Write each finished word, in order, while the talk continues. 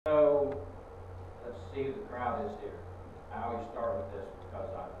crowd is here. I always start with this because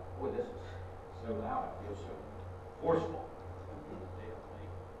boy, this is so loud. I feel so forceful.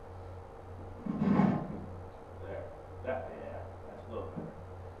 There. Yeah, that's a little better.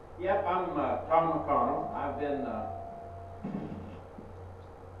 Yep, I'm Tom McConnell. I've been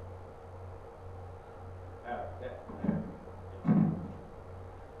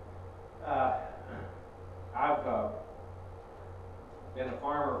I've been a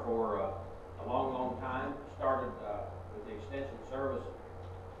farmer for a long, long time. Started with the Extension Service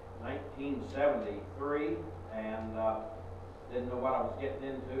in 1973 and didn't know what I was getting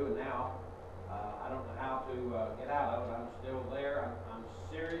into, and now I don't know how to get out of it. I'm still there. I'm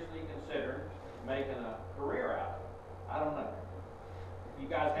seriously considering making a career out of it. I don't know. If you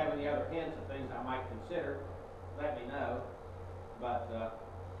guys have any other hints of things I might consider, let me know. But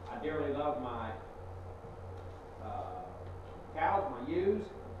I dearly love my cows, my ewes.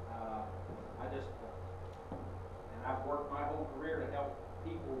 And I've worked my whole career to help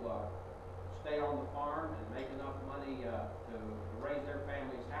people stay on the farm and make enough money to raise their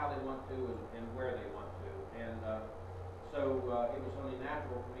families how they want to and where they want to. And so it was only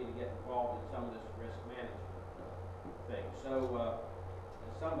natural for me to get involved in some of this risk management thing. So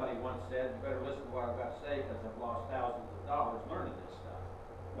as somebody once said, you better listen to what I've got to say because I've lost thousands of dollars learning this stuff.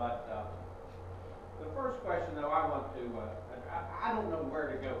 But the first question, though, I want to, I don't know where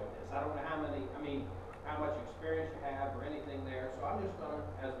to go with this. I don't know how much experience you have or anything there. So I'm just going to,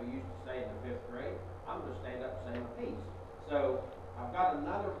 as we used to say in the 5th grade, I'm going to stand up and say my piece. So I've got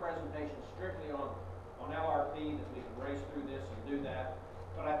another presentation strictly on LRP that we can race through this and do that.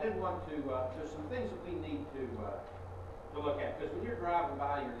 But I did want to, there's some things that we need to look at. Because when you're driving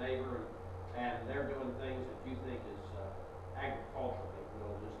by your neighbor and they're doing things that you think is agriculturally,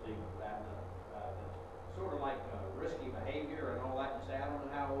 we'll just leave it at that. Sort of like risky behavior and all that. You say, I don't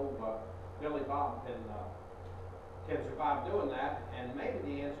know how old Billy Bob can survive doing that, and maybe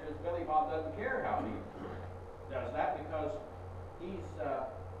the answer is Billy Bob doesn't care how he does that because he's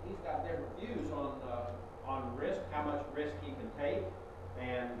got different views on risk, how much risk he can take,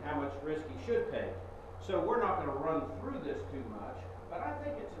 and how much risk he should take. So we're not going to run through this too much, but I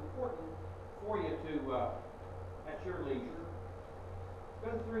think it's important for you to, at your leisure,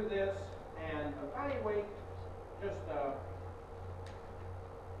 go through this and evaluate just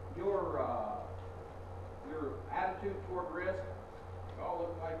your attitude toward risk. We all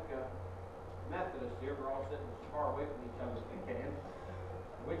look like Methodists here. We're all sitting as far away from each other as we can,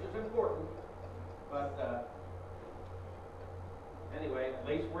 which is important. But anyway, at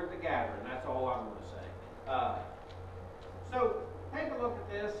least we're at the gathering. That's all I'm going to say. So take a look at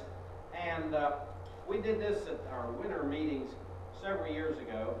this, and we did this at our winter meetings several years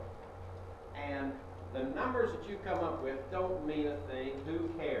ago. And the numbers that you come up with don't mean a thing. Who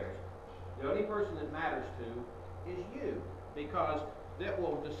cares? The only person that matters to is you, because that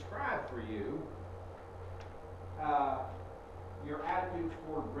will describe for you your attitude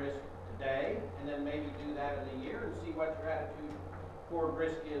toward risk today, and then maybe do that in a year and see what your attitude toward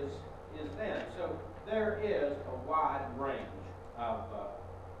risk is then. So there is a wide range of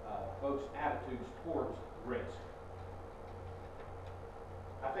folks' attitudes towards risk.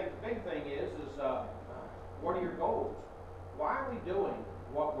 I think the big thing is what are your goals? Why are we doing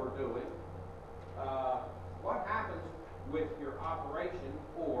what we're doing? What happens with your operation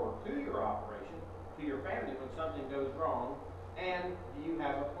or to your operation, to your family when something goes wrong? And do you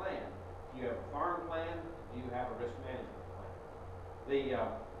have a plan? Do you have a farm plan? Do you have a risk management plan?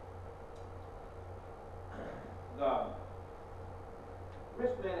 The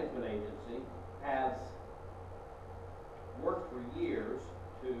Risk Management Agency has worked for years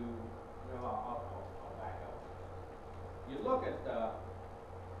to, I'll back up. You look at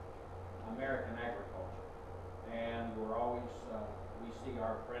American agriculture, and we're always, we see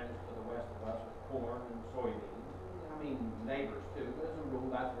our friends to the west of us with corn and soybeans. I mean, neighbors too, but as a rule,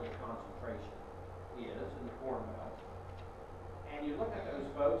 that's where the concentration is in the corn belt. And you look at those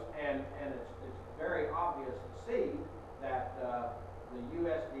folks, and it's very obvious to see that the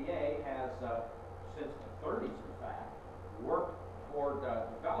USDA has, since the 30s in fact, worked toward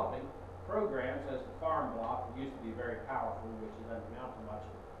developing programs as the Farm Bloc. It used to be very powerful, which it doesn't amount to much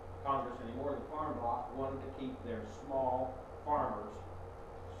in Congress anymore. The Farm Bloc wanted to keep their small farmers,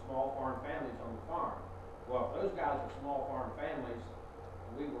 small farm families on the farm. Well, if those guys were small farm families,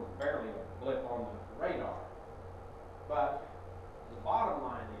 we were barely a blip on the radar. But the bottom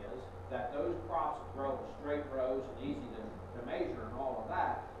line is that those crops that grow in straight rows and easy to measure and all of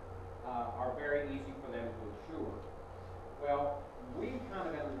that are very easy for them to assure. Well, we've kind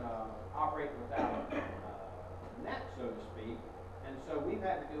of been operating without a net, so to speak, and so we've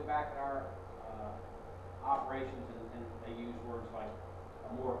had to go back at our operations, and they use words like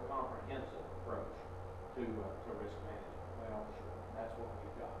a more comprehensive approach to risk management. Well, sure, that's what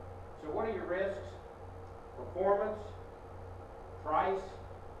we've got. So what are your risks? Performance, price,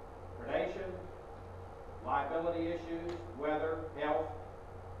 predation, liability issues, weather, health.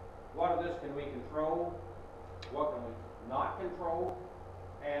 What of this can we control? What can we not control?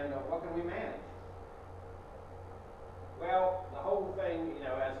 And what can we manage? Well, the whole thing,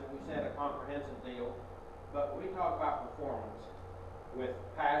 as we said, a comprehensive deal. But when we talk about performance with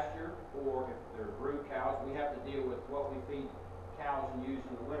pasture, or if they're brood cows, we have to deal with what we feed cows and use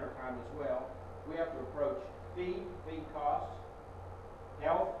in the wintertime as well. We have to approach feed costs,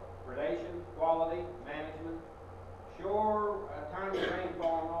 health, predation, quality, management. Sure, time of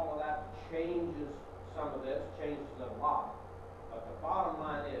rainfall and all of that changes some of this, changes it a lot. But the bottom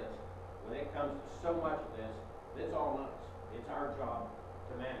line is, when it comes to so much of this, it's all nuts. It's our job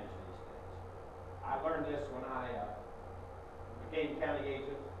to manage these things. I learned this when I became county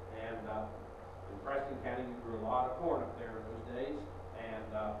agent, and in Preston County we grew a lot of corn up there in those days, and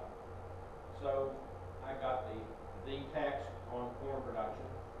so I got the text on corn production,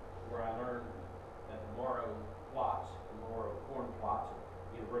 where I learned that the Morrow plots, the Morrow corn plots at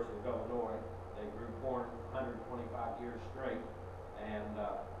the University of Illinois, they grew corn 125 years straight, and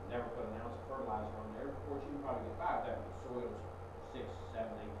never put an ounce of fertilizer on there. Of course, you can probably get by with that when the soil's 6, 7,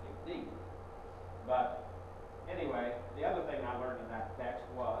 8 feet deep. But anyway, the other thing I learned in that text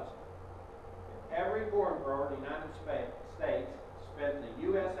was, if every corn grower in the United States spent the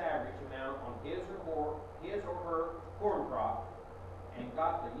U.S. average amount on his or her corn crop and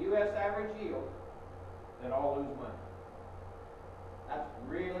got the U.S. average yield, they'd all lose money. That's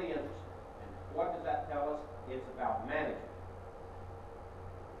really interesting. And what does that tell us? It's about management.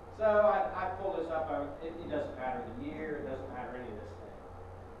 So I pulled this up. It doesn't matter the year. It doesn't matter any of this thing.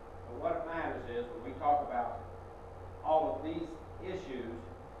 But what it matters is, when we talk about all of these issues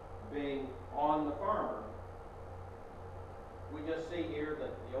being on the farmer, we just see here that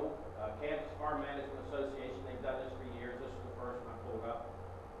the old Kansas Farm Management Association, they've done this for years. This is the first one I pulled up.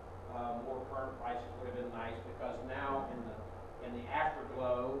 More current prices would have been nice, because now in the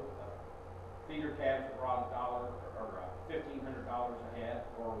afterglow, feeder calves are brought $1,500 a head,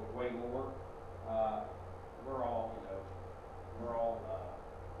 or way more. We're all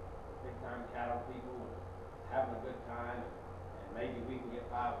big time cattle people and having a good time, and maybe we can get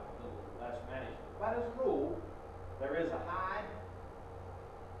by with a little less management. But as a rule, there is a high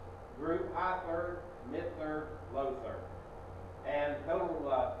group, high third, mid third, low third, and total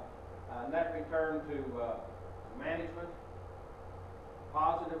net return to management: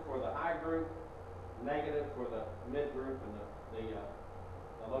 positive for the high group, negative for the mid group, and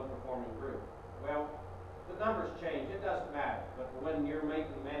the low performing group. Well, the numbers change. It doesn't matter. But when you're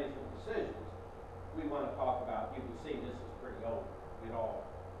making management decisions, we want to talk about. You can see this is pretty old. We'd all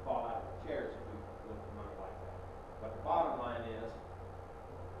fall out of the chairs if we looked at money like that. But the bottom line is,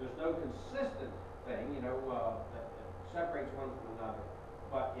 there's no consistent thing, that separates one from another.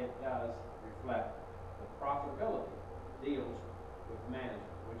 But it does reflect the profitability deals with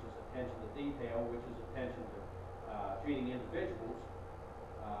management, which is attention to detail, which is attention to treating individuals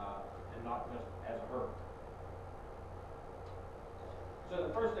and not just as a herd. So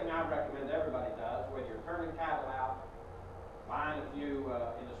the first thing I recommend everybody does, whether you're turning cattle out, buying a few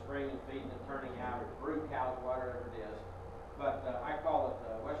in the spring and feeding and turning out, or brood cows, whatever it is, but I call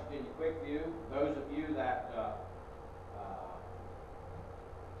it West Virginia Quick View. Those of you that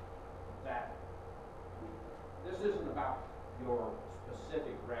this isn't about your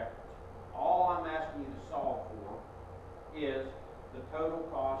specific records. All I'm asking you to solve for is the total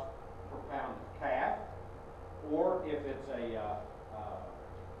cost per pound of calf, or if it's a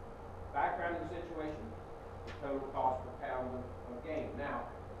backgrounding situation, the total cost per pound of game. Now,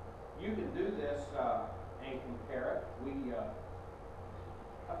 you can do this and compare it.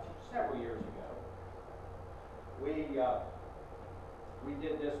 Several years ago, we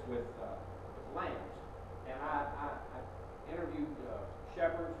did this with lambs, and I interviewed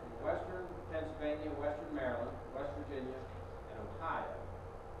shepherds in western Pennsylvania, western Maryland, West Virginia, and Ohio.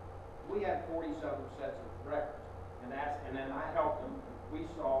 We had 40-some sets of records, and then I helped them. We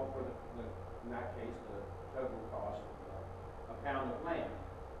solved for in that case, the total cost of a pound of lamb.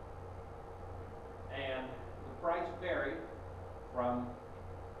 And the price varied from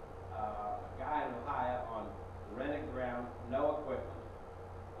a guy in Ohio on rented ground, no equipment,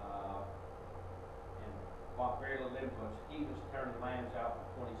 and bought very little inputs. He was turning lambs out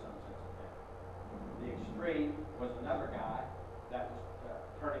for 20-some cents a pound. The extreme was another guy that was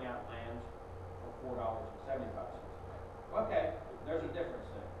turning out lambs for $4.75 a pound. Okay, there's a difference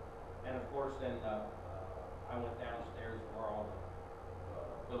there. And of course, then I went downstairs where all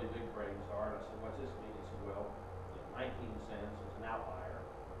the really big brains are, and I said, what's this mean? He said, well, 19 cents is an outlier,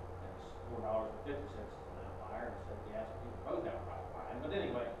 and it's $4.50 is an outlier. And I said, yes, people both have right line. But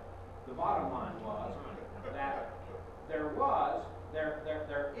anyway, the bottom line was that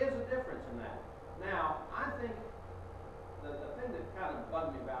there is a difference in that. Now, I think the thing that kind of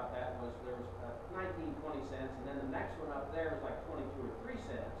bugged me about that was there was 19, 20 cents, and then the next one up there was like 22 or 3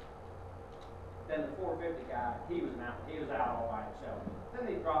 cents. Then the 450 guy, he was out all by himself. Then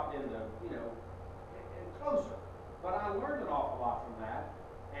he dropped into, and closer. But I learned an awful lot from that,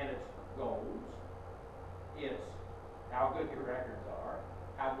 and it's goals, it's how good your records are,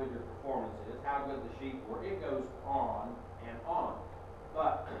 how good your performance is, how good the sheep were. It goes on and on.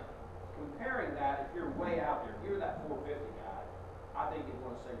 But comparing that, if you're way out there, if you're that 450 guy, I think you'd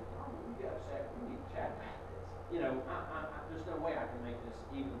want to say, oh, we got a second, we need to chat about this. There's no way I can make this,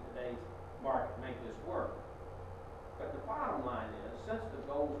 even today's market, make this work. But the bottom line is, since the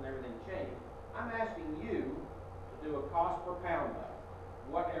goals and everything changed, I'm asking you to do a cost per pound of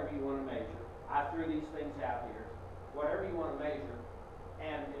whatever you want to measure. I threw these things out here, whatever you want to measure,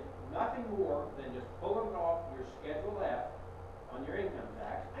 and it's nothing more than just pulling it off your Schedule F on your income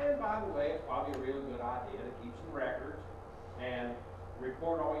tax. And by the way, it's probably a really good idea to keep some records and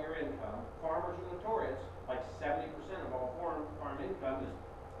report all your income. Farmers are notorious, like 70% of all farm income is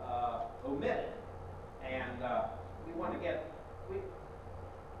omitted. And we want to get, we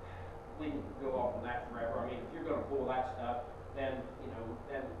can go off on that forever. I mean, if you're going to pull that stuff, then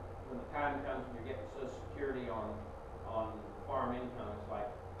when the time comes when you're getting Social Security on farm income, it's like,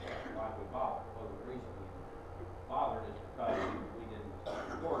 why we bother? Well, the reason we bothered is because we didn't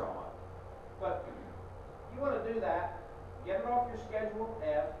report on it. But you want to do that, get it off your Schedule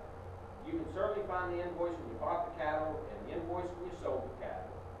F. You can certainly find the invoice when you bought the cattle and the invoice when you sold the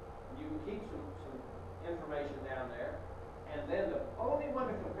cattle. You can keep some information down there. And then the only one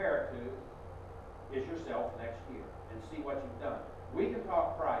to compare it to is yourself next year and see what you've done. We can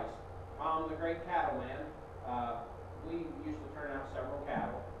talk price. Tom, the great cattleman, we used to turn out several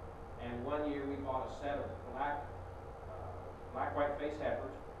cattle, and one year we bought a set of black white-faced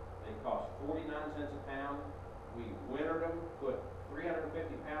heifers. They cost 49 cents a pound. We wintered them, put 350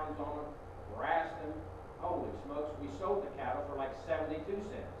 pounds on them, grassed them. Holy smokes, we sold the cattle for like 72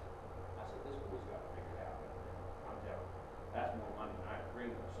 cents. I said, this boy's got to figure it out. I'm telling you, that's more money than I agree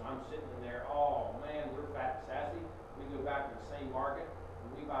with. So I'm sitting in there, oh man, we're fat and sassy. We go back to the same market,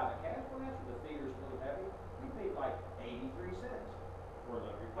 and we buy the calf. Well, that's the feeder's a little heavy. We paid like 83 cents for the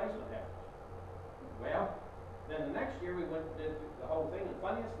replacement heifers. Well, then the next year we went and did the whole thing, and the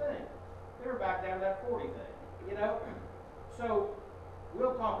funniest thing, they were back down to that 40 thing, So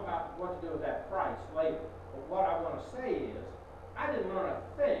we'll talk about what to do with that price later. But what I want to say is, I didn't learn a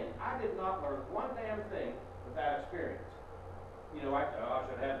thing. I did not learn one damn thing with that experience. I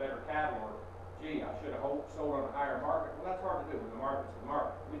should have had better cattle, or gee, I should have sold on a higher market. Well, that's hard to do when the market's the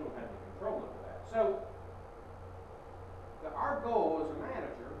market. We don't have any control over that. So our goal as a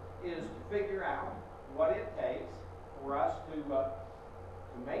manager is to figure out what it takes for us to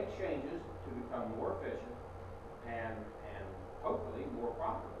make changes to become more efficient and hopefully more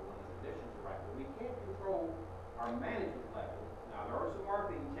profitable when the conditions are right. But we can't control our management level. Now, there are some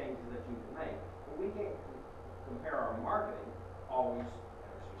marketing changes that you can make, but we can't compare our marketing always,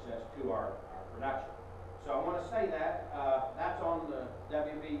 our success, to our production. So I want to say that that's on the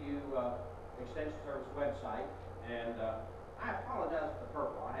WVU Extension Service website, and I apologize for the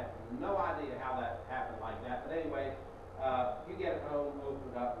purple. I have no idea how that happened like that, but anyway, you get it home, open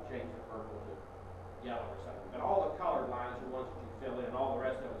it up, and change the purple to yellow or something. But all the colored lines are ones that you fill in, all the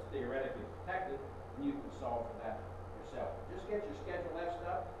rest of it's theoretically protected, and you can solve for that yourself. Just get your Schedule F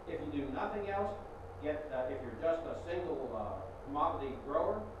stuff. If you do nothing else, if you're just a single commodity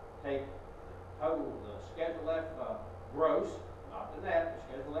grower, take the Schedule F gross, not the net, the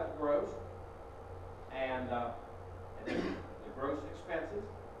Schedule F gross, and then the gross expenses,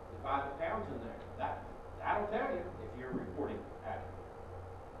 divide the pounds in there. That'll tell you if you're reporting accurately.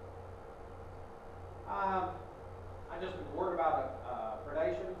 Just a word about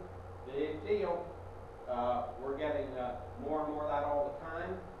predation. Big deal. We're getting more and more of that all the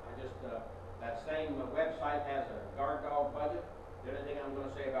time. That same website has a guard dog budget. The only thing I'm going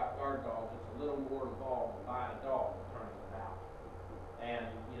to say about guard dogs, it's a little more involved than buying a dog and turning it out. And,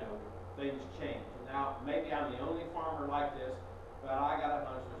 things change. Now, maybe I'm the only farmer like this, but I got a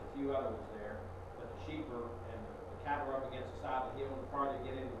hunch there's a few other ones there. But the sheep and the cattle are up against the side of the hill, and the farther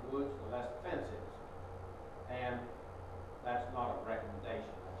you get into the woods, the less the fence is. And that's not a recommendation.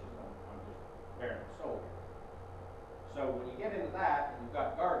 I'm just bearing the soul here. So when you get into that, and you've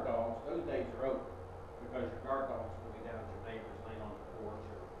got guard dogs, those days are over. because your guard dogs will be down at your neighbor's laying on the porch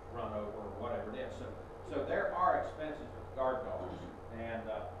or run over or whatever it is. So there are expenses with guard dogs, and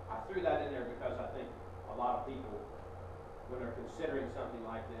I threw that in there because I think a lot of people, when they're considering something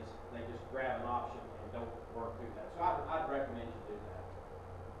like this, they just grab an option and don't work through that. So I'd recommend you do that.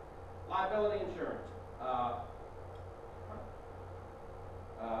 Liability insurance.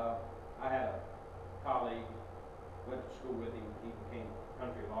 I had a colleague, went to school with him, he became a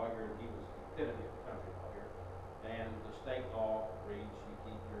country lawyer, and he was the epitome of a country lawyer. And the state law reads you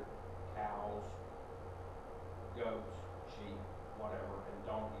keep your cows, goats, sheep, whatever, and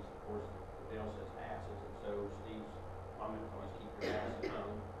donkeys. Of course, the bill says asses, and so Steve's comment was keep your ass at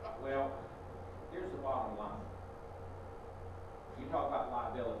home. Well, here's the bottom line. You talk about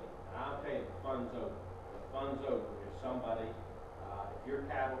liability, and I'll tell you, the fun's over. The fun's over if somebody, if your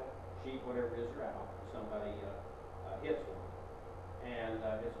cattle, sheep, whatever it is, are out, and somebody hits one. And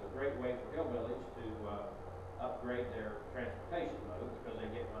it's a great way for hillbillies to upgrade their transportation mode because they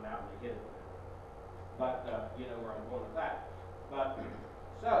get one out and they hit it. But you know where I'm going with that. But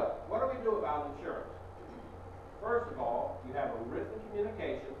so, what do we do about insurance? First of all, you have a written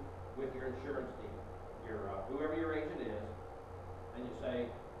communication with your insurance team, your whoever your agent is, and you say,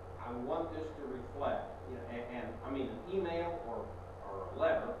 I want this to reflect, you know, and I mean an email or a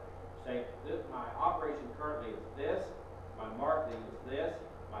letter, say this, my operation currently is this, my marketing is this,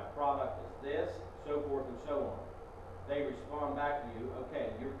 my product is this, so forth and so on. They respond back to you,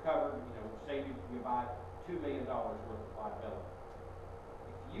 okay, you're covered, you know, say you buy $2 million worth of liability.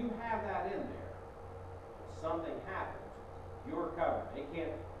 If you have that in there, if something happens, you're covered. They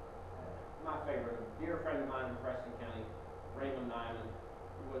can't, my favorite, a dear friend of mine in Preston County, Raymond Nyman,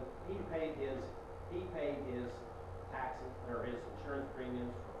 he paid his taxes, or his insurance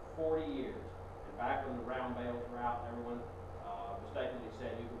premiums for 40 years. And back when the round bales were out, and everyone mistakenly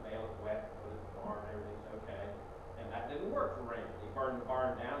said you could bale it wet, put it in the barn, everything's okay. And that didn't work for Raymond. He burned the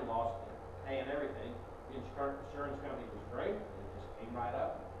barn down, lost hay and everything. The insurance company was great, and it just came right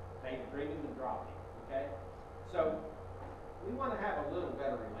up, paid the premium and dropped him, okay? So, we want to have a little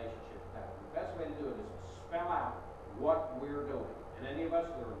better relationship with that. The best way to do it is to spell out what we're doing. And any of us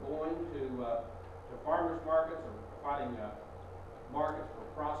that are going to farmers markets or finding markets for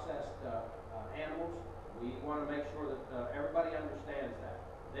processed animals, we want to make sure that everybody understands that.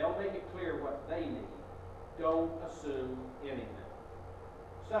 They'll make it clear what they need. Don't assume anything.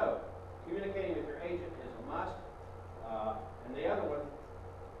 So, communicating with your agent is a must. And the other one,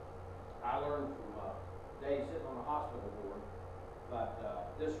 I learned from days sitting on the hospital board, but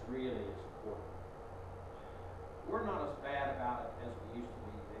this really is important. We're not as bad about it as we used to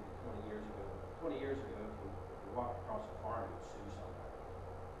be maybe 20 years ago. 20 years ago, if you walked across a farm, you would sue somebody.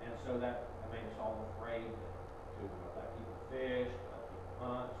 And so that made us all afraid to let people fish, to let people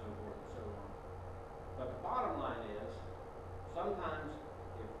hunt, so forth and so on. But the bottom line is, sometimes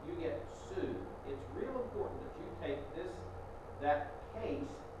if you get sued, it's real important that you take that case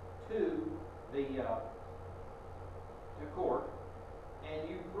to the to court, and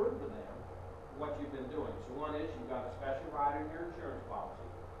you prove to them what you've been doing. So one is you've got a special rider in your insurance policy,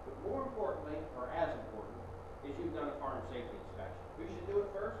 but more importantly, or as important, is you've done a farm safety inspection. Who should do it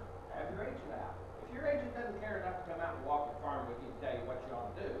first? Have your agent out. If your agent doesn't care enough to come out and walk the farm with you and tell you what you ought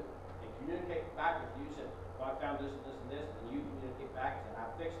to do, and communicate back with you, said, well, I found this and this and this, and you communicate back and say, I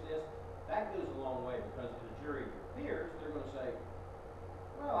fixed this, that goes a long way, because to the jury of your peers, they're going to say,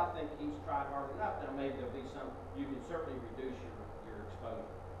 well, I think he's tried hard enough. Now maybe there'll be some, you can certainly reduce your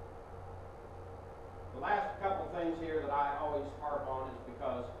exposure. The last couple things here that I always harp on is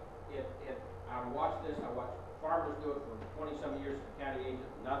because I watch this, I watch farmers do it for 20-some years as a county agent,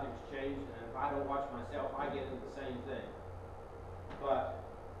 nothing's changed, and if I don't watch myself, I get into the same thing. But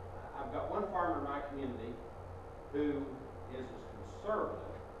I've got one farmer in my community who is as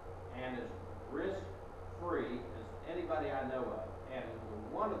conservative and as risk-free as anybody I know of. And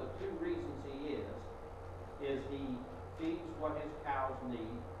one of the two reasons he is he feeds what his cows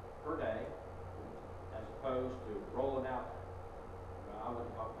need per day, as opposed to rolling out. I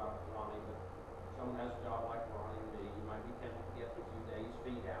wouldn't talk about Ronnie, but if someone has a job like Ronnie and me, you might be tempted to get a few days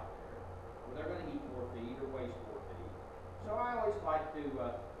feed out there. Well, they're going to eat more feed or waste more feed. So I always like to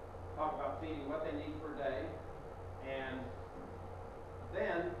talk about feeding what they need per day, and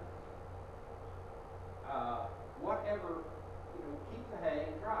then whatever, keep the hay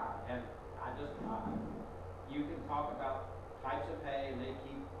dry. And you can talk about types of hay, and they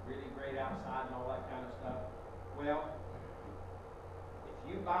keep really great outside and all that kind of stuff. Well, if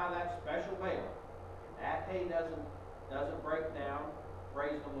you buy that special baler, and that hay doesn't break down,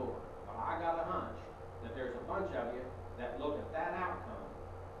 praise the Lord. But I got a hunch that there's a bunch of you that look at that outcome,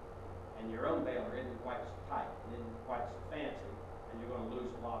 and your your own baler isn't quite so tight, and isn't quite so fancy, and you're going to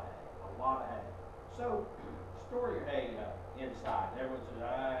lose a lot of hay, So, store your hay inside. Everyone says,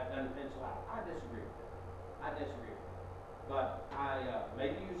 it doesn't pencil out. I disagree with that. But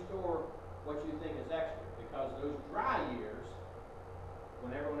maybe you store what you think is extra, because those dry years,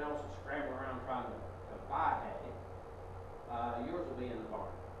 when everyone else is scrambling around trying to buy hay, yours will be in the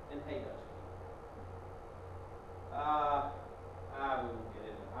barn, and hay does keep. I won't get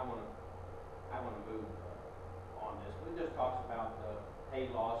into it. I want to move on this. We just talks about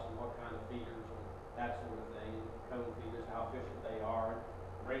hay loss and what kind of feeders and that sort of thing. Cone feeders, how efficient they are. And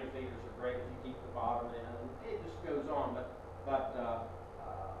grain feeders are great if you keep the bottom in. And it just goes on. But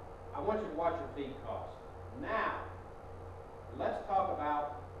I want you to watch your feed costs. Now, let's talk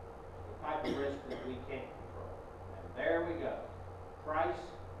about the type of risk that we can't control. And there we go. Price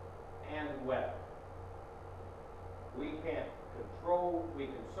and weather. We can't control, we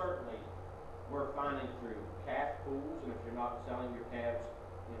can certainly, we're finding through calf pools, and if you're not selling your calves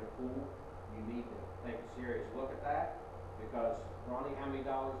in a pool, you need to take a serious look at that, because, Ronnie, how many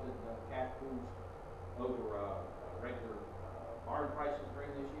dollars did the calf pools over regular barn prices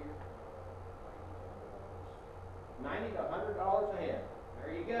bring this year? $90 to $100 a head.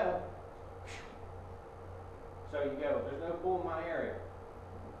 There you go. So you go, there's no pool in my area.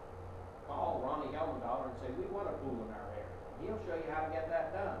 Call Ronnie Helmendollar and say, we want a pool in our area. He'll show you how to get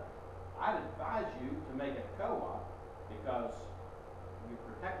that done. I'd advise you to make it a co-op, because you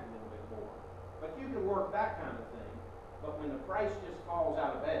protect it a little bit more. But you can work that kind of thing. But when the price just falls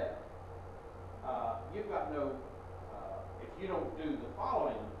out of bed, you've got no, if you don't do the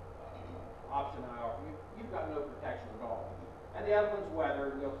following option I offer you, you've got no protection at all. And the other one's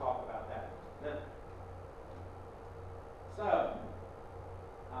weather, and we'll talk about that in a minute. So,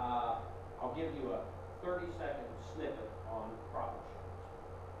 I'll give you a 30-second snippet on crop insurance.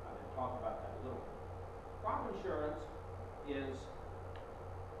 I've been talking about that a little bit. Crop insurance is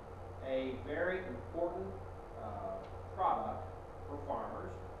a very important product for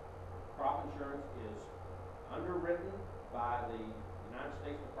farmers. Crop insurance is underwritten by the United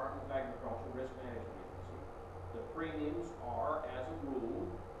States Department of Agriculture Risk Management Agency. The premiums are, as a rule,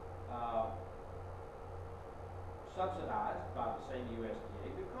 subsidized by the same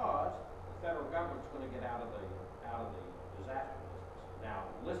USDA, because the federal government's going to get out of the disaster business. Now,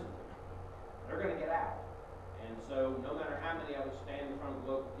 listen to me. They're going to get out. And so no matter how many of us stand in front of the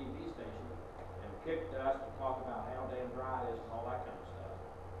local TV station and kick dust and talk about how damn dry it is and all that kind of stuff,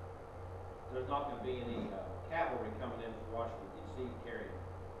 there's not going to be any cavalry coming into Washington, D.C. carrying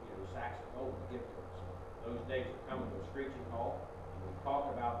sacks of gold to give to us. Those days are coming to a screeching halt. And we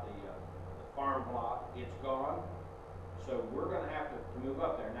talk about the farm block. It's gone. So we're going to have to move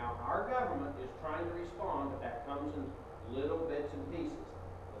up there. Now, our government is trying to respond, but that comes in little bits and pieces.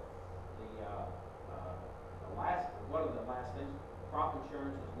 One of the last things, crop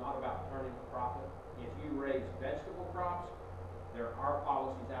insurance is not about turning a profit. If you raise vegetable crops, there are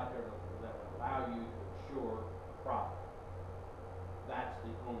policies out there that allow you to insure a profit. That's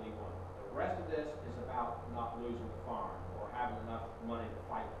the only one. The rest of this is about not losing the farm or having enough money to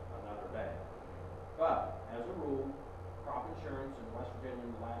fight another day. But, as a rule, crop insurance in West Virginia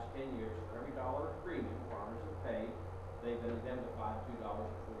in the last 10 years, for every dollar of premium farmers have paid, they've been indemnified $2.49.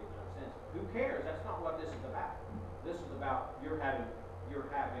 Who cares? That's not what this is about. This is about you're having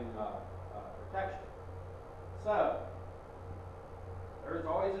protection. So there's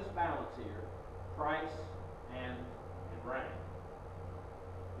always this balance here: price and rain.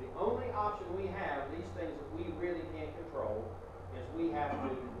 The only option we have, these things that we really can't control, is we have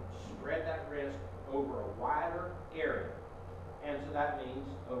to spread that risk over a wider area. And so that means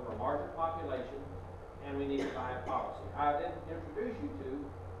over a larger population, and we need to buy a policy. I then introduce you to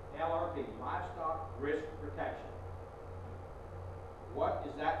LRP, Livestock Risk Protection. What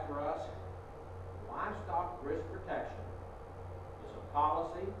is that for us? Livestock Risk Protection is a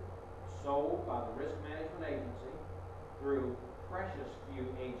policy sold by the Risk Management Agency through precious few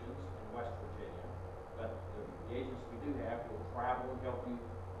agents in West Virginia, but the agents we do have will travel and help you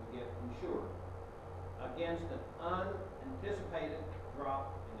get insured against an unanticipated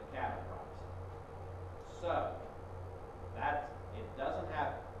drop in the cattle price. So, it doesn't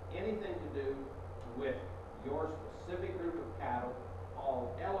have anything to do with your specific group of cattle.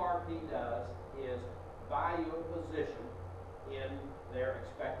 All LRP does is buy you a position in their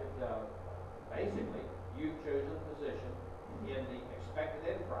expected, basically, you've chosen a position in the expected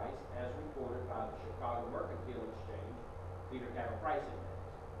end price as reported by the Chicago Mercantile Exchange feeder cattle price index.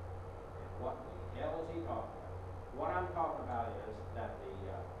 And what the hell is he talking about? What I'm talking about is that the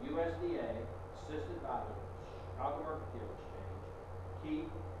USDA, assisted by the Chicago Mercantile Exchange, keep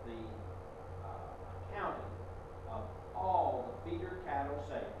the counting of all the feeder cattle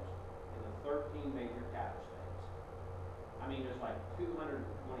sales in the 13 major cattle states. I mean, there's like 225,000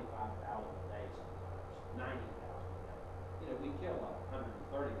 a day sometimes, 90,000 a day. You know, we kill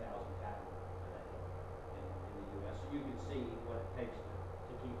 130,000 cattle a day in the U.S., so you can see what it takes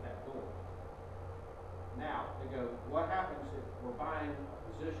to keep that going. Now, to go, what happens if we're buying a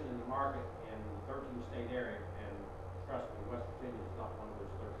position in the market in the 13-state area, and trust me, West Virginia is not one of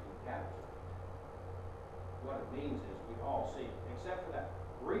those 13 cattle states. What it means is we all see it, except for that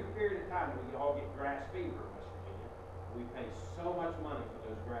brief period of time that we all get grass fever in West Virginia. We pay so much money for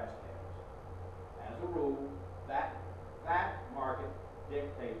those grass calves. As a rule, that market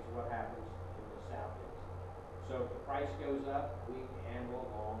dictates what happens in the southeast. So if the price goes up, we amble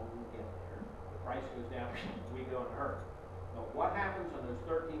along and get there. If the price goes down, we go in a hurry. But what happens in those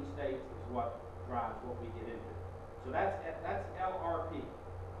 13 states is what drives what we get into. So that's LRP.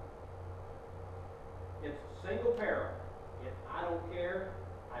 It's single barrel. I don't care,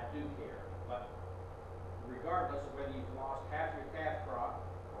 I do care. But regardless of whether you've lost half your calf crop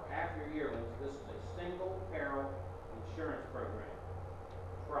or half your yearlings, this is a single barrel insurance program.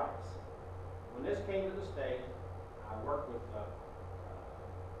 Price. When this came to the state, I worked with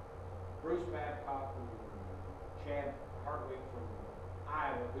Bruce Babcock and Chad Hartwig from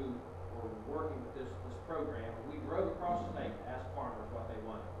Iowa, who were working with this program, and we drove across the state to ask farmers what they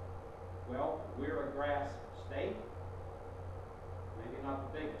wanted. Well, we're a grass state, maybe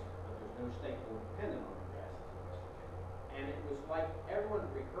not the biggest, but there's no state more dependent on the grasses in West Virginia. And it was like everyone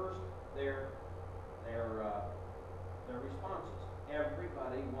rehearsed their responses.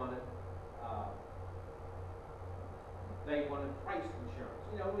 Everybody wanted they wanted price insurance.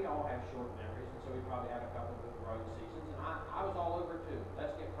 You know, we all have short memories, and so we probably had a couple of good growing seasons, and I was all over too.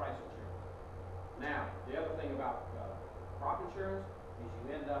 Let's get price insurance. Now, the other thing about crop insurance is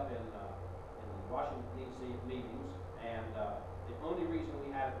you end up in Washington, D.C. meetings, and the only reason we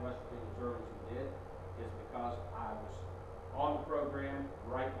had it in West Virginia as early as we did is because I was on the program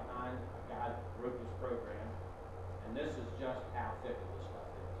right behind a guy that wrote this program, and this is just how fickle this stuff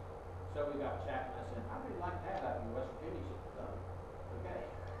is. So we got chatting, I said, I really like to have that in West Virginia. He said, okay,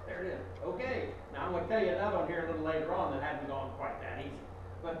 there it is. Okay, now I'm going to tell you another one here a little later on that hadn't gone quite that easy.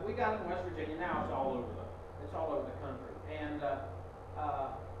 But we got it in West Virginia, now it's all over the country. And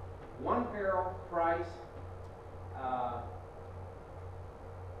one barrel price,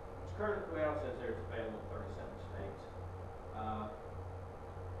 it's currently, well, it says there it's available in 37 states.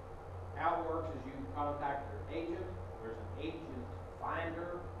 How it works is you contact your agent. There's an agent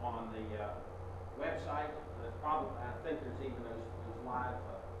finder on the website. There's probably, I think there's even those live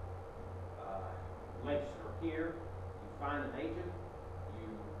links that are here. You find an agent, you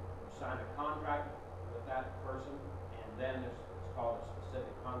sign a contract with that person, and then it's called a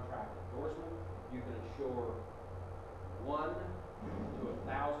specific contract endorsement. You can insure 1 to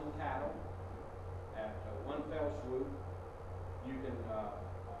 1,000 cattle at one fell swoop. You can,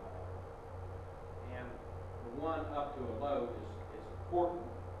 and the one up to a load is important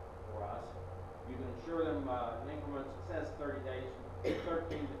for us. You can insure them in increments, it says 30 days,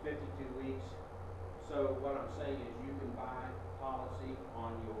 13 to 52 weeks. So what I'm saying is you can buy a policy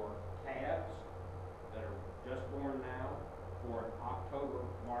on your calves that are just born now for an October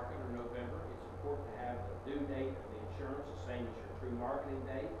market or November. It's important to have the due date of the insurance the same as your true marketing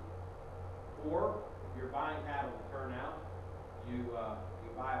date. Or if you're buying cattle to turn out, you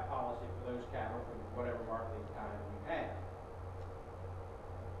buy a policy for those cattle from whatever marketing time you have.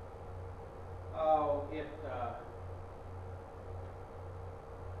 Oh, there it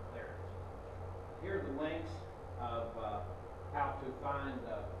is. Here are the links of how to find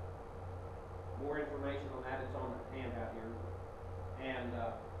more information on that. It's on the handout here. And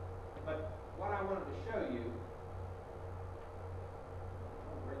but what I wanted to show you,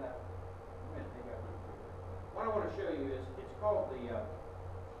 what I want to show you is it's called the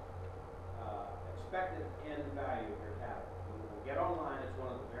expected end value of your cattle. When you get online, it's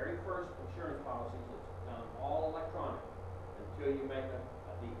one of the very first insurance policies that's done all electronic until you make a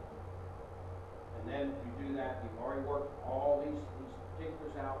deal. And then you do that, you've already worked all these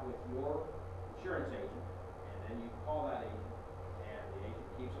particulars out with your insurance agent, and then you call that agent, and the agent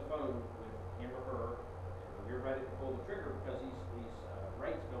keeps a phone with him or her, and when you're ready to pull the trigger, because these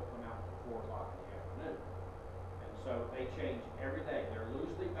rates don't come out until 4 o'clock in the afternoon. And so they change every day. They're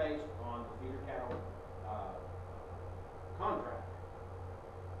loosely based on the feeder cattle contract.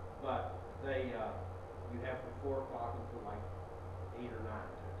 But they, you have from 4 o'clock until like 8 or 9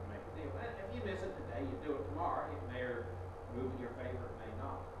 to make a deal. And if you miss it today, you do it tomorrow. It may move in your favor, it may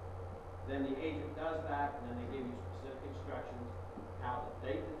not. Then the agent does that, and then they give you specific instructions how to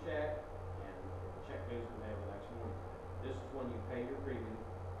date the check, and if the check pays the mail the next morning. This is when you pay your premium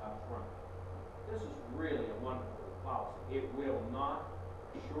up front. This is really a wonderful policy. It will not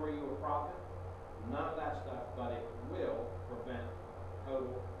assure you a profit, none of that stuff, but it will prevent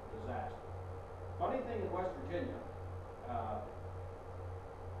total disaster. Funny thing in West Virginia,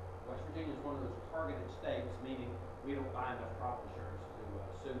 West Virginia is one of those targeted states, meaning we don't buy enough crop insurance to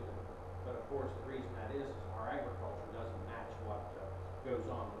sue them. But of course, the reason that is our agriculture doesn't match what goes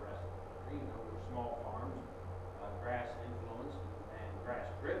on in the rest of the country. You know, we're small farms, grass influenced and grass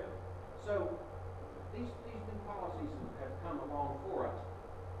driven. So these new policies have come along for us.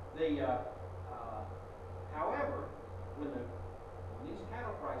 However, when these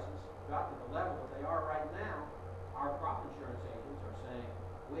cattle prices got to the level that they are right now, our crop insurance agents are saying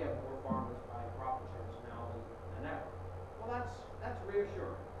we have more farmers buying crop insurance now than ever. Well, that's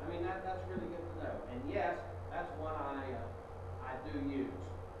reassuring. I mean, that's really good to know. And yes, that's one I do use.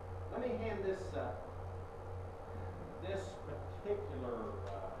 Let me hand this particular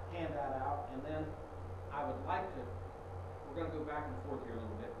handout out, and then I would like to. We're going to go back and forth here a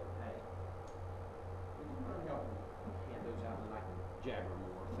little bit, but hey, would you mind helping me hand those out, and then I can jabber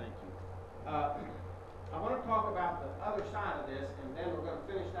more. Thank you. I want to talk about the other side of this, and then we're going to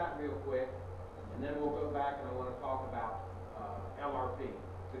finish that real quick, and then we'll go back and I want to talk about LRP,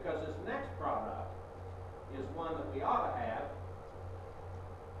 because this next product is one that we ought to have,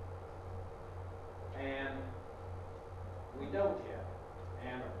 and we don't yet.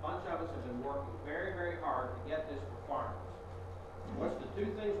 And a bunch of us have been working very, very hard to get this for farmers. What's the two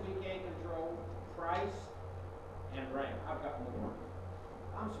things we can't control? Price and rain. I've got more.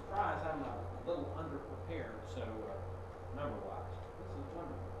 I'm surprised I'm a little underprepared, so number-wise. This is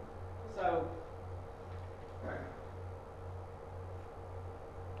wonderful. So,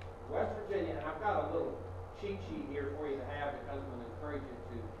 West Virginia, and I've got a little cheat sheet here for you to have because I'm going to encourage you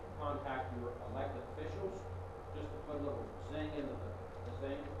to contact your elected officials just to put a little zing into the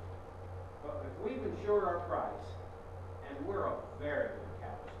thing. But if we've insured our price, and we're a very good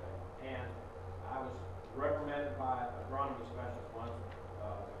cattle state, and I was reprimanded by an agronomy specialist once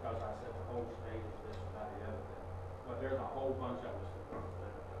because I said the whole state is this, that, the other thing. But there's a whole bunch of us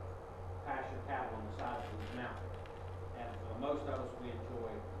that pasture cattle on the side of these mountains. And for most of us, we enjoy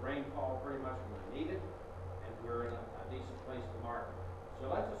rainfall pretty much when we need it, and we're in a decent place to market.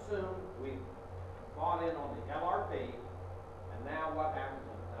 So let's assume we bought in on the LRP, and now what happens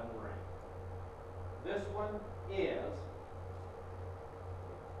when it doesn't rain? This one is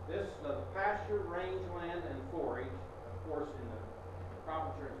the pasture, rangeland, and forage. Of course, in the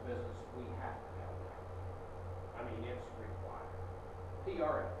crop insurance business, we have to have that. I mean, it's required.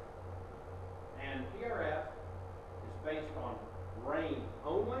 PRF. And PRF is based on rain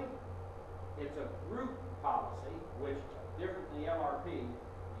only. It's a group policy, which different than the LRP,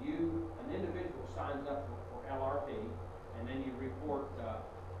 an individual signs up for LRP, and then you report the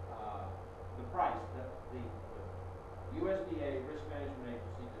price. The USDA Risk Management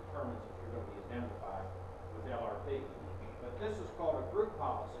Agency determines if you're going to be indemnified with LRP. But this is called a group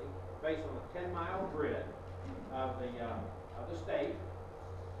policy based on a 10-mile grid of the state,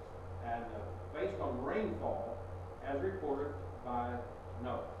 and based on rainfall as reported by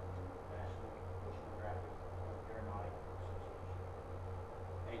NOAA, National Oceanographic Aeronautic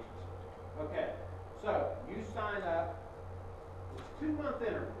Agency. Okay, so you sign up. It's 2-month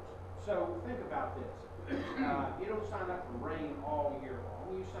intervals. So think about this. You don't sign up for rain all year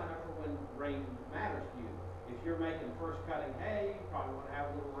long. You sign up for when rain matters to you. If you're making first cutting hay, you probably want to have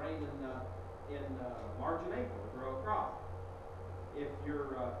a little rain in March and April to grow a crop. If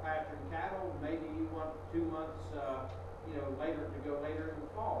you're pasturing cattle, maybe you want 2 months, later to go later in the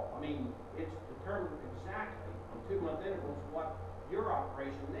fall. I mean, it's determined exactly on 2-month intervals what your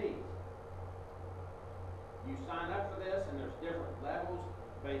operation needs. You sign up for this, and there's different levels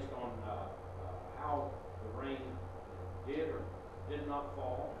based on how the rain did or did not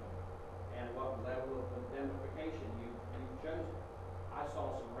fall, and what level of indemnification you've chosen. I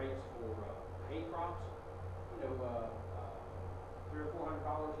saw some rates for hay crops, $300 or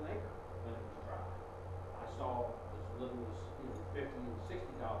 $400 an acre when it was dry. I saw as little as $50 and $60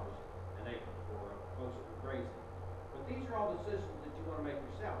 an acre for closer to grazing. But these are all decisions that you want to make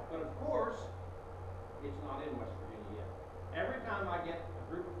yourself. But of course, it's not in West Virginia yet. Every time I get a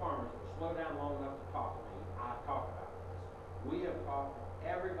group of farmers that will slow down long enough to talk to me, I talk about this. We have talked to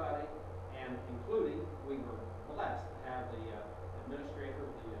everybody, and including, we were blessed to have the administrator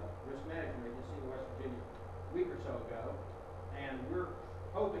of the Risk Management Agency in West Virginia a week or so ago, and we're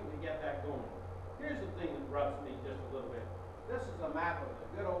hoping to get that going. Here's the thing that rubs me just a little bit. This is a map of the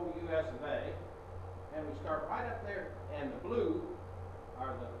good old US of A, and we start right up there, and the blue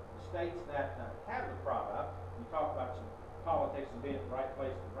are the states that have the product, you talk about some politics and being at the right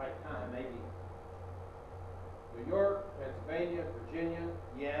place at the right time, maybe New York, Pennsylvania, Virginia,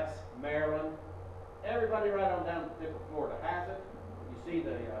 yes, Maryland, everybody right on down to the tip of Florida has it. You see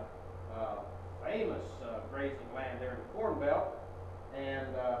the famous grazing land there in the Corn Belt, and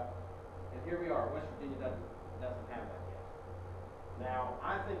here we are. West Virginia doesn't have that yet. Now,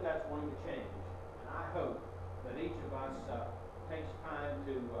 I think that's going to change, and I hope that each of us takes time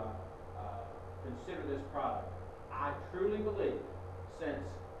to consider this product. I truly believe, since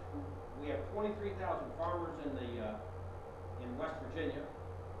we have 23,000 farmers in West Virginia,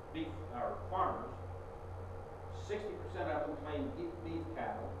 beef or farmers, 60% of them claim beef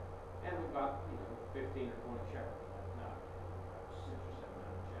cattle, and we've got 15 or 20 shepherds. That's not 6 or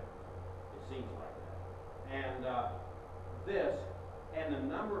 700 shepherds. It seems like that. And this and the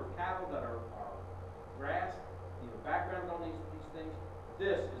number of cattle that are grassed, background on these things,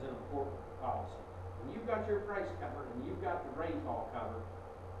 this is an important policy. When you've got your price covered and you've got the rainfall covered,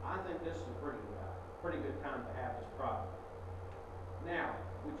 I think this is a pretty good time to have this product. Now,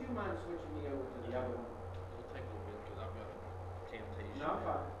 would you mind switching me over to the other one? It'll take a little bit because I've got a temptation. No, I'm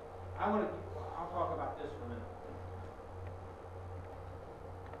fine. I'll talk about this for a minute.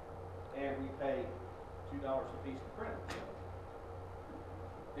 And we pay $2 a piece to print.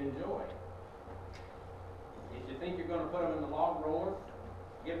 Enjoy. If you think you're going to put them in the log roller,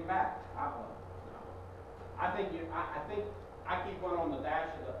 give them back. I won't. No. I think I keep one on the dash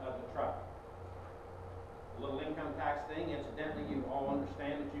of the truck. A little income tax thing. Incidentally, you all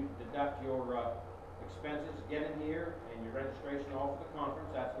understand that you deduct your expenses getting here and your registration off for the conference.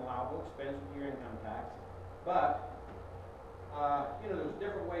 That's an allowable expense with your income tax. But there's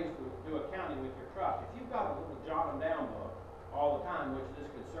different ways to do accounting with your truck. If you've got a little jot 'em down book all the time, which this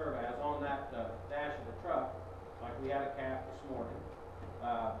could serve as on that dash of the truck, like we had a calf this morning.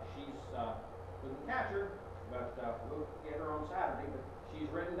 She's couldn't catch her, but we'll get her on Saturday. But she's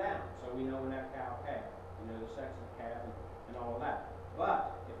written down, so we know when that cow calf. The sex of the calf and all of that.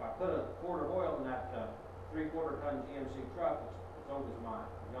 But if I put a quart of oil in that 3/4 ton GMC truck, as old as my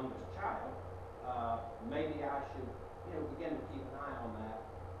youngest child, maybe I should, begin to keep an eye on that,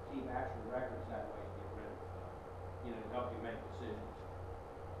 keep actual records that way, and get rid of, to help you make decisions.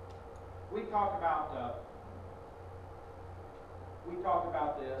 We talk about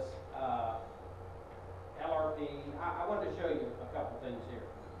this LRP. I wanted to show you a couple things here.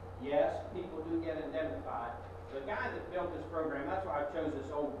 Yes, people do get indemnified. The guy that built this program, that's why I chose this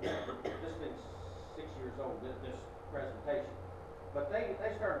thing's 6 years old, this presentation. But they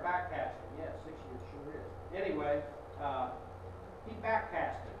started backcasting. Yeah, 6 years sure is. Anyway, he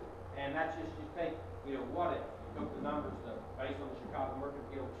backcasted. And that's just, you take, what if? You took the numbers based on the Chicago Merchant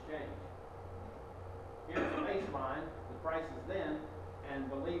Guild Exchange. Here's the baseline, the prices then, and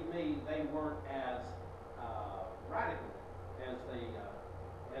believe me, they weren't as radical as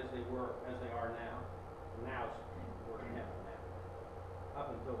they are now. Now it's working out now. Up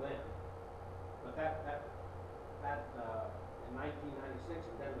until then. But that in 1996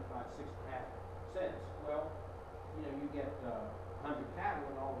 indemnified 6.5 cents. Well, you get 100 cattle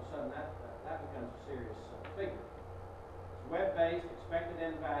and all of a sudden that becomes a serious figure. It's web-based, expected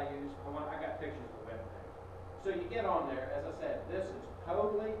end values. I got pictures of the web page. So you get on there, as I said, this is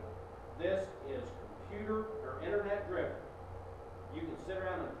computer or internet driven. You can sit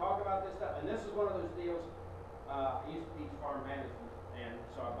around and talk about this stuff, and this is one of those deals. I used to teach farm management, and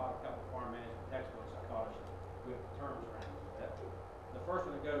so I bought a couple of farm management textbooks. I thought I should whip the terms around that. The first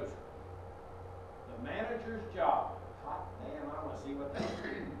one that goes, the manager's job. Hot damn, I want to see what that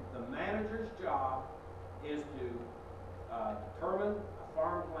is. The manager's job is to determine a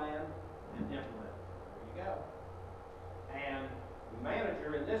farm plan and implement it. There you go. And the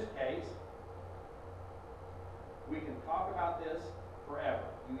manager, in this case, we can talk about this forever.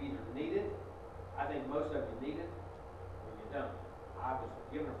 You either need it, I think most of you need it, or you don't. I was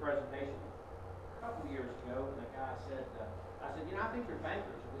giving a presentation a couple of years ago, and the guy said, I said, I think your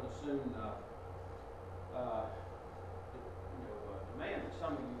bankers are going to soon demand that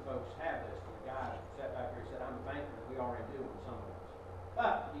some of you folks have this. And the guy sat back here and said, I'm a banker, and we already do on some of this.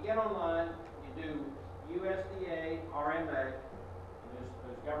 But you get online, you do USDA, RMA, and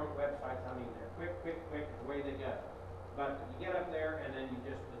those government websites, they're quick, away they go. But you get up there, and then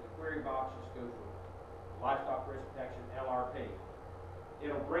the query box just goes with livestock risk protection, LRP.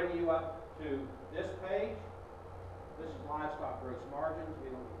 It'll bring you up to this page. This is livestock gross margins. We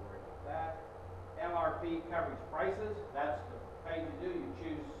don't need to worry about that. LRP coverage prices. That's the page you do. You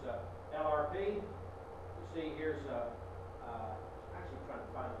choose LRP. You see here's actually trying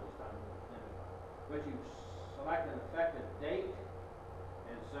to find all this time, but you select an effective date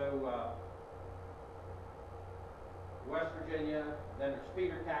and So, West Virginia, then there's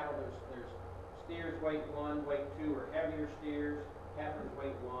feeder cattle, there's steers weight 1, weight 2 are heavier steers, heifers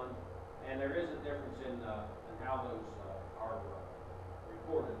weight 1, and there is a difference in how those are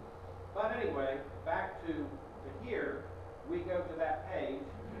reported. But anyway, back to here, we go to that page,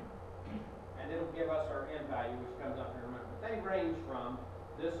 and it'll give us our end value, which comes up here in a minute. But they range from,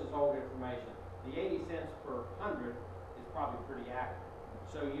 this is old information, the 80 cents per 100 is probably pretty accurate.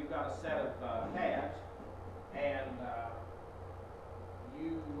 So you've got a set of calves, and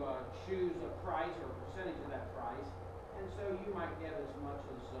you choose a price or a percentage of that price, and so you might get as much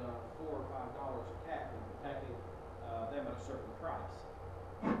as $4 or $5 a calf in protecting them at a certain price.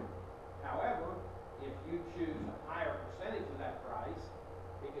 However, if you choose a higher percentage of that price,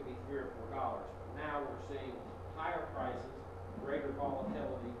 it could be $3 or $4. But now we're seeing higher prices, greater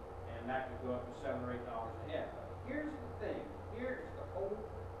volatility, and that could go up to $7 or $8 a head. But here's the thing. Here's the whole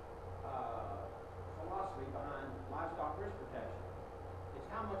philosophy behind livestock risk protection. It's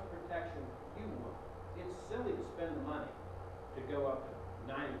how much protection you want. It's silly to spend the money to go up to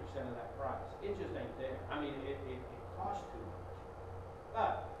 90% of that price. It just ain't there. I mean, it costs too much.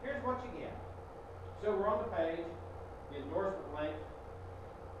 But here's what you get. So we're on the page, the endorsement length,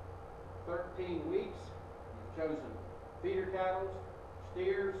 13 weeks. You've chosen feeder cattle,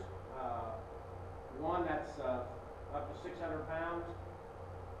 steers, one that's up to 600 pounds.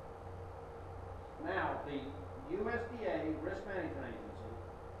 Now, the USDA Risk Management Agency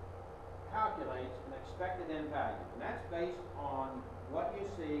calculates an expected end value, and that's based on what you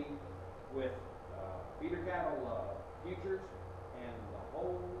see with feeder cattle futures and the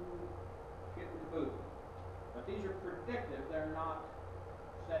whole kit and caboodle. But these are predictive, they're not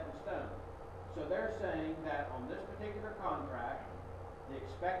set in stone. So they're saying that on this particular contract, the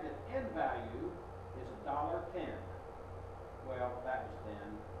expected end value is $1.10. Well, that was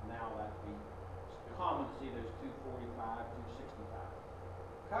then, now that'd be common to see those 245,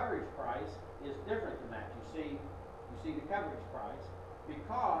 265. Coverage price is different than that. You see the coverage price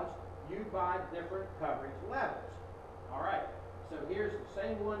because you buy different coverage levels. All right, so here's the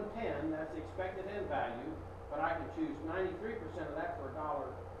same 110, that's the expected end value, but I can choose 93% of that for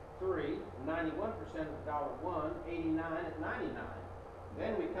 $1.03, 91% of $1.01, 89 at 99.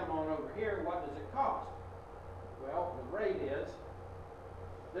 Then we come on over here, what does it cost? Well, the rate is,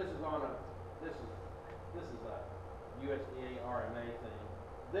 this is a USDA RMA thing.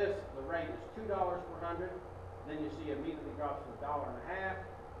 The rate is $2 per 100. Then you see immediately drops to $1.50,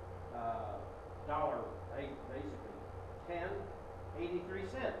 basically 10, 83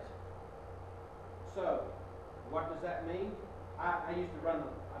 cents. So, what does that mean? I used to run,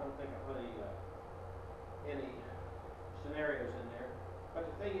 I don't think I put any scenarios in there, but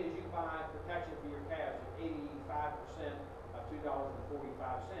the thing is you buy protection for your calves at 85% of $2.45.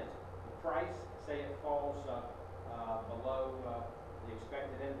 The price, say it falls below the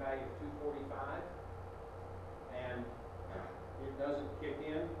expected end value of $2.45, and it doesn't kick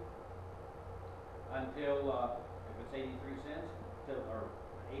in until, if it's 83 cents, or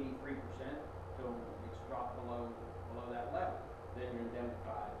 83%, till it's dropped below that level. Then you're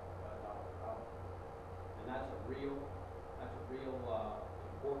indemnified dollar for dollar. And that's a real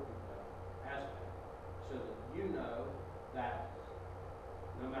important aspect, so that you know that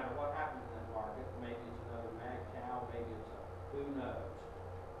no matter what happens in that market, maybe it's another mad cow, maybe it's who knows.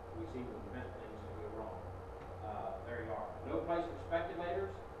 We seem to invent things to go wrong. There you are. No place for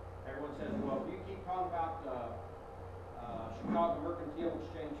speculators. Everyone says, well, if you keep talking about Chicago Mercantile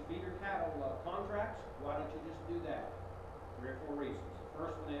Exchange feeder cattle contracts, why don't you just do that? 3 or 4 reasons. The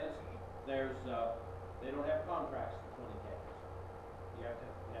first one is they don't have contracts for 20 calves. You have to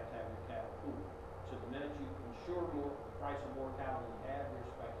have your cattle pooled. So the minute you insure the price of more cattle than you have,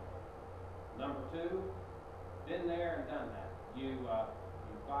 you're speculating. Number 2, been there and done that. You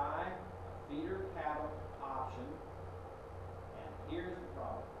buy a feeder cattle option, and here's the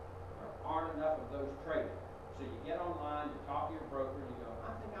problem. There aren't enough of those traded. So you get online, you talk to your broker, and you go,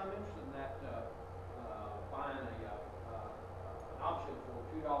 I think I'm interested in that, buying an option for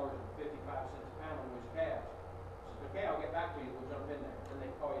 $2.55 a pound on those calves. So okay, I'll get back to you, we'll jump in there. Then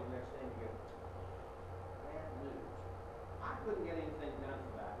they call you the next day and you go, bad news. I couldn't get anything done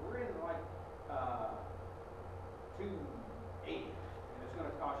for that. We're in like $2.80, and it's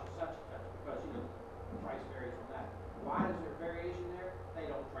going to cost you such and such because the price varies from that. Why is there variation there? They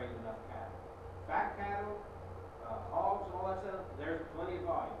don't trade enough cattle. Fat cattle, hogs, and all that stuff, there's plenty of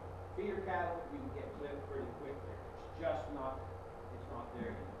volume. Feeder cattle, you can get clipped pretty quick there. It's just not,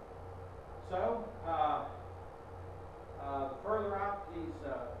 there yet. So, the further out these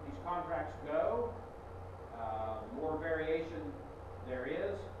contracts go, the more variation there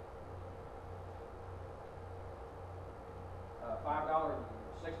is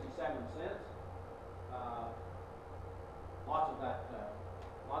 $5.67. Lots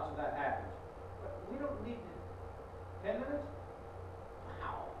of that happens. But we don't need 10 minutes?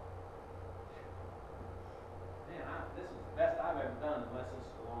 Wow. Man, this is the best I've ever done, unless this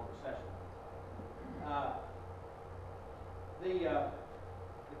is a longer session. The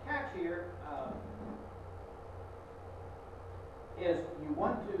catch here is you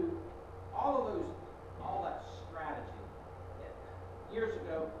want to, all that strategy. Years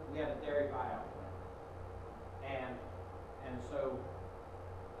ago, we had a dairy buyout plan. And so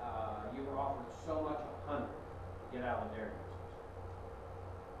you were offered so much, 100, to get out of the dairy business.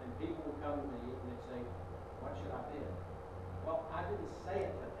 And people would come to me and they'd say, what should I bid? Well, I didn't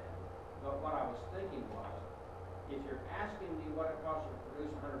say it to them, but what I was thinking was, if you're asking me what it costs you to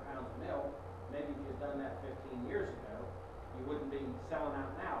produce 100 pounds of milk, maybe if you'd done that 15 years ago, you wouldn't be selling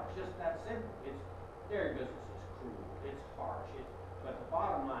out now. It's just that simple. Dairy business is cruel, it's harsh, but the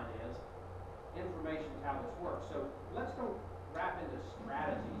bottom line is, information is how this works. So let's don't wrap into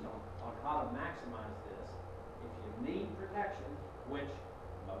strategies on how to maximize this. If you need protection, which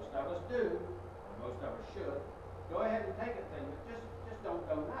most of us do, or most of us should, go ahead and take a thing, but just don't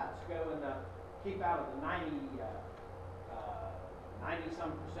go nuts. Go and keep out of the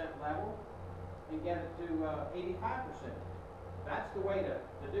 90-some% level and get it to 85%. That's the way to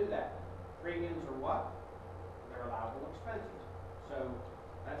do that. Premiums are what? They're allowable expenses. So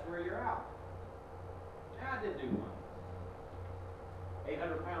that's where you're out. Now I did do one.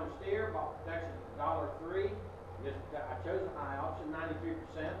 800-pound steer, bought protection at $1.03. I chose the high option,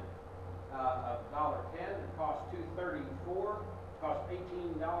 93% of $1.10. It cost $2.34. It cost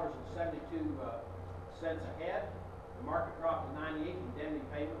 $18.72 a head. The market dropped to 98. Indemnity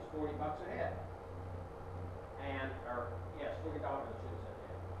payment was $40 a head. Yes, $40 I should have said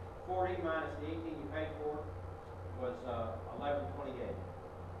head. 40 minus the 18 you paid for was $11.28.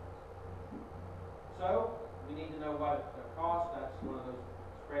 So we need to know what it costs. That's one of those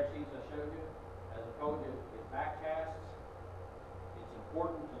spreadsheets I showed you. As I told you, it backcasts. It's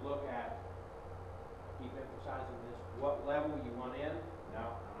important to look at, keep emphasizing this, what level you want in.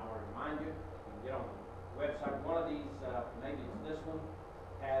 Now, I want to remind you, you can get on the website. One of these, maybe it's this one,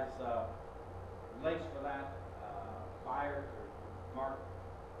 has links for that. Buyers or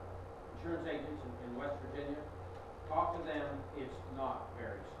insurance agents in West Virginia. Talk to them. It's not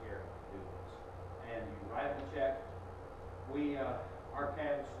very scary to do this. And you write them a check. Our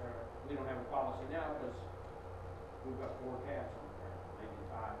calves, we don't have a policy now because we've got 4 calves on the ground, maybe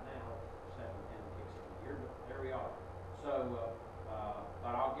 5 now, 7, 10 kicks in a year, but there we are. So,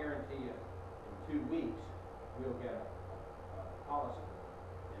 but I'll guarantee you, in 2 weeks, we'll get a policy.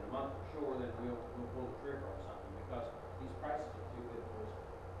 In a month for sure, then we'll pull the trigger on something because these prices are too good for us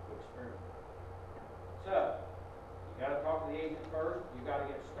to experiment. So, you got to talk to the agent first. You got to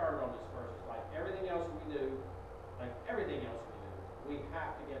get started on this first. It's like everything else we do, we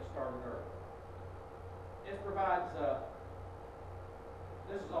have to get started early. This provides,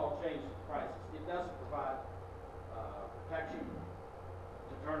 this is all changed prices. It doesn't provide protection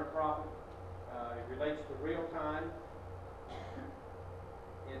to turn a profit. It relates to real time.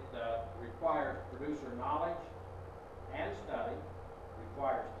 It requires producer knowledge and study.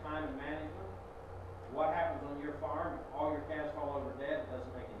 Requires time and management. What happens on your farm? If all your calves fall over dead, it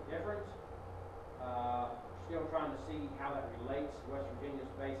doesn't make any difference. Still trying to see how that relates to West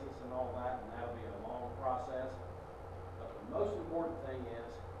Virginia's basis and all that, and that'll be a long process. But the most important thing is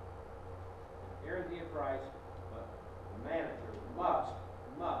guarantee a price, but the manager must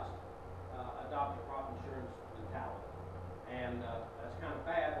adopt a crop insurance mentality. And that's kind of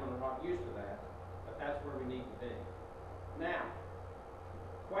bad when we're not used to that, but that's where we need to be. Now,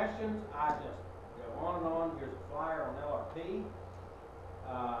 questions? I just go on and on. Here's a flyer on LRP.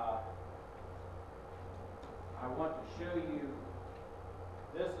 I want to show you,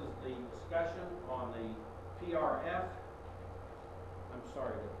 this is the discussion on the PRF. I'm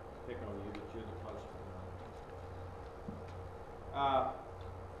sorry to pick on you, but you're the closest.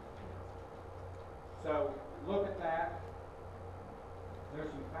 So look at that. There's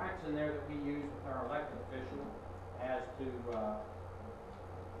some facts in there that we use with our elected official as to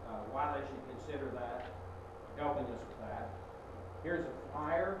why they should consider that, helping us with that. Here's a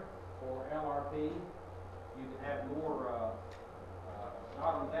flyer for LRP. You can have more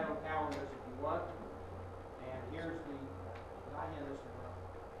jot them down calendars if you want. And here's the, did I hand this around?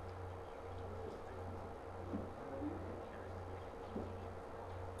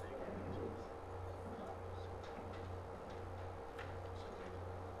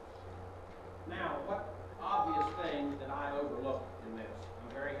 Now, what obvious thing that I overlooked in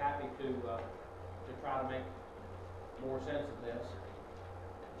try to make more sense of this.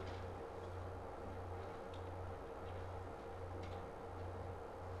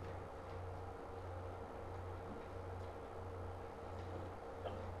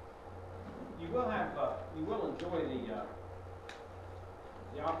 You will enjoy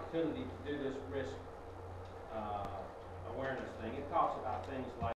the opportunity to do this risk awareness thing. It talks about things like